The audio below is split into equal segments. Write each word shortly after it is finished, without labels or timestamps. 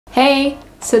Hey!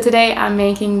 So today I'm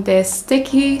making this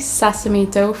sticky sesame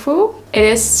tofu. It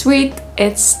is sweet,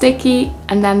 it's sticky,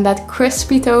 and then that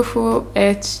crispy tofu,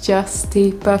 it's just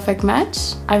the perfect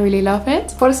match. I really love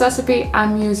it. For this recipe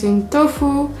I'm using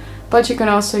tofu, but you can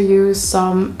also use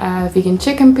some vegan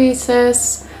chicken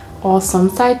pieces or some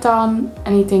seitan,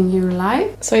 anything you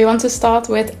like. So you want to start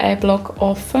with a block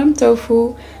of firm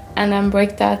tofu and then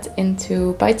break that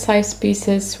into bite-sized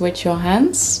pieces with your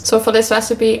hands. So for this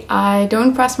recipe I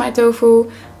don't press my tofu.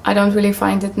 I don't really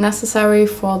find it necessary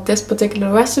for this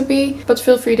particular recipe, but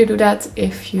feel free to do that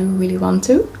if you really want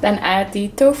to. Then add the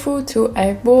tofu to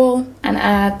a bowl and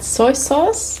add soy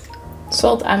sauce,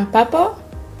 salt and pepper,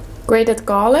 grated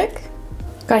garlic,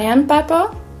 cayenne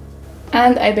pepper,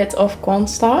 and a bit of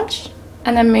cornstarch,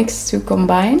 and then mix to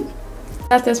combine.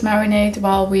 Let this marinate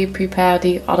while we prepare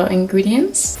the other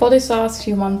ingredients. For the sauce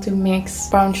you want to mix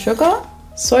brown sugar,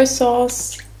 soy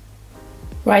sauce,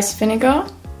 rice vinegar,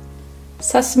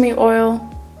 sesame oil,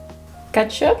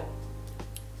 ketchup,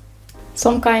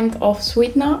 some kind of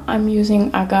sweetener, I'm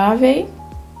using agave,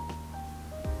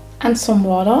 and some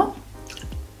water.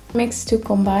 Mix to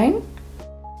combine.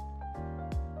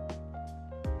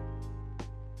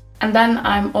 And then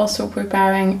I'm also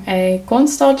preparing a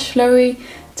cornstarch slurry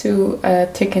to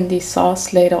thicken the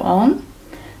sauce later on.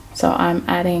 So I'm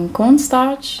adding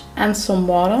cornstarch and some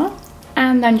water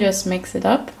and then just mix it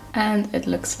up and it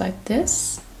looks like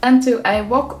this. And to a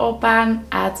wok or pan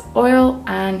add oil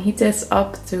and heat this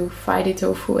up to fry the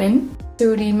tofu in.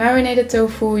 To the marinated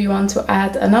tofu you want to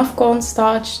add enough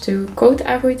cornstarch to coat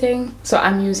everything. So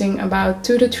I'm using about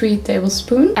 2 to 3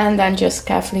 tablespoons and then just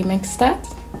carefully mix that.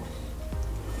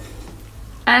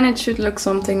 And it should look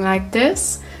something like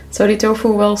this. So the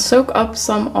tofu will soak up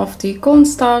some of the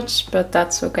cornstarch, but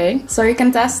that's okay. So you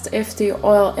can test if the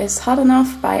oil is hot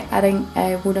enough by adding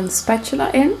a wooden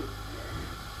spatula in.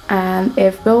 And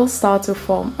if bubbles start to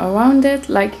form around it,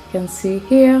 like you can see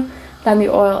here, then the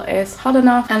oil is hot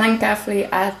enough. And then carefully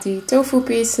add the tofu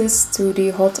pieces to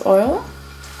the hot oil.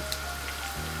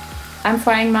 I'm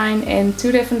frying mine in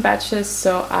 2 different batches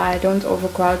so I don't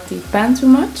overcrowd the pan too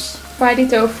much. Fry the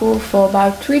tofu for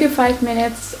about 3 to 5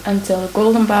 minutes until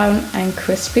golden brown and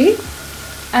crispy.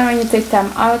 And when you take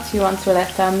them out, you want to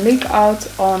let them leak out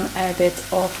on a bit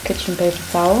of kitchen paper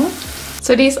towel.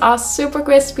 So these are super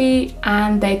crispy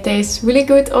and they taste really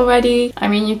good already. I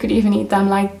mean, you could even eat them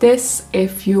like this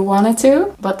if you wanted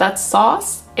to, but that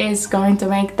sauce is going to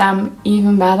make them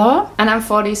even better. And then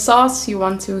for the sauce, you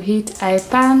want to heat a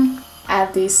pan,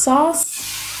 add the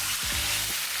sauce,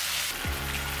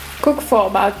 cook for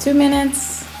about 2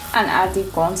 minutes and add the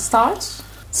cornstarch.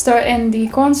 Stir in the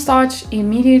cornstarch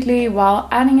immediately while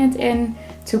adding it in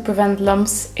to prevent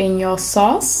lumps in your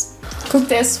sauce. Cook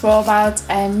this for about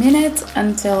a minute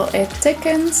until it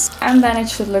thickens and then it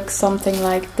should look something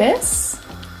like this.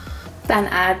 Then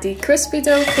add the crispy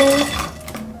tofu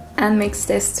and mix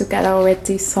this together with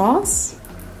the sauce.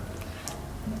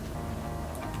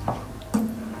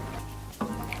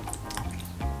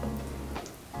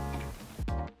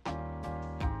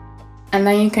 And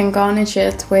then you can garnish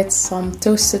it with some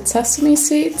toasted sesame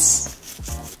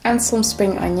seeds and some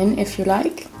spring onion if you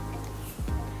like.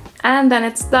 And then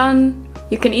it's done.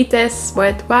 You can eat this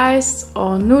with rice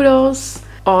or noodles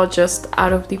or just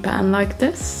out of the pan like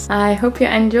this. I hope you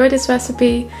enjoyed this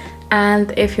recipe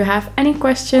and if you have any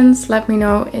questions, let me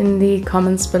know in the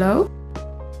comments below.